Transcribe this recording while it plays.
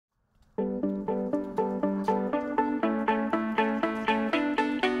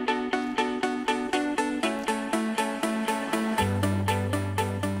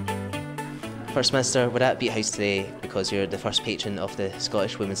First Minister, we're at Beat House today because you're the first patron of the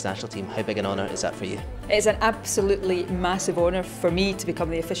Scottish women's national team. How big an honour is that for you? It's an absolutely massive honour for me to become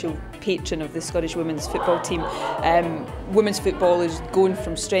the official patron of the Scottish women's football team. Women's football is going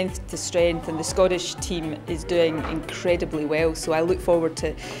from strength to strength and the Scottish team is doing incredibly well, so I look forward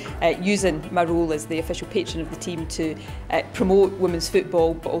to using my role as the official patron of the team to promote women's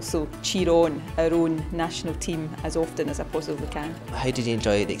football but also cheer on our own national team as often as I possibly can. How did you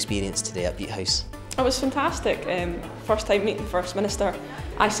enjoy the experience today at Beat House? It was fantastic. First time meeting the First Minister.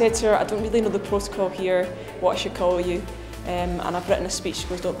 I said to her, I don't really know the protocol here, what I should call you, and I've written a speech. She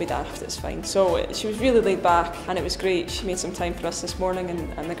goes, don't be daft, it's fine. So she was really laid back and it was great. She made some time for us this morning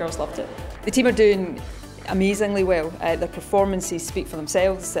and the girls loved it. The team are doing amazingly well. Their performances speak for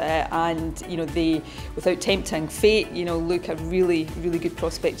themselves, and they, without tempting fate, look a really good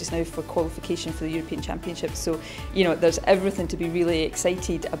prospect just now for qualification for the European Championships. So there's everything to be really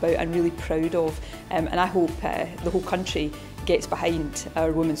excited about and really proud of, and I hope the whole country gets behind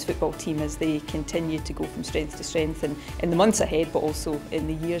our women's football team as they continue to go from strength to strength in the months ahead but also in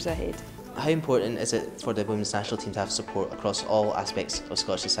the years ahead. How important is it for the women's national team to have support across all aspects of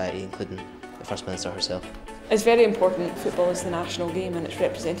Scottish society, including the First Minister herself? It's very important. Football is the national game and it's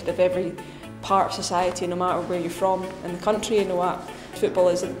representative of every part of society, no matter where you're from in the country. You know what? Football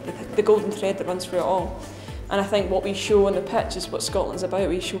is the golden thread that runs through it all. And I think what we show on the pitch is what Scotland's about.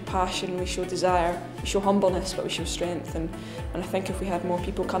 We show passion, we show desire, we show humbleness, but we show strength. And I think if we had more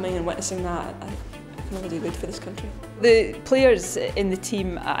people coming and witnessing that, I can only do good for this country. The players in the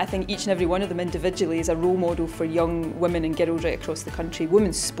team, I think each and every one of them individually is a role model for young women and girls right across the country.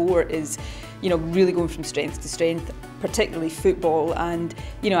 Women's sport is, really going from strength to strength, particularly football, and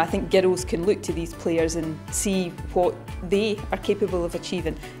I think girls can look to these players and see what they are capable of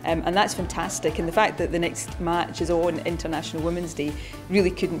achieving, and that's fantastic. And the fact that the next match is on International Women's Day really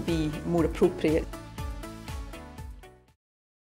couldn't be more appropriate.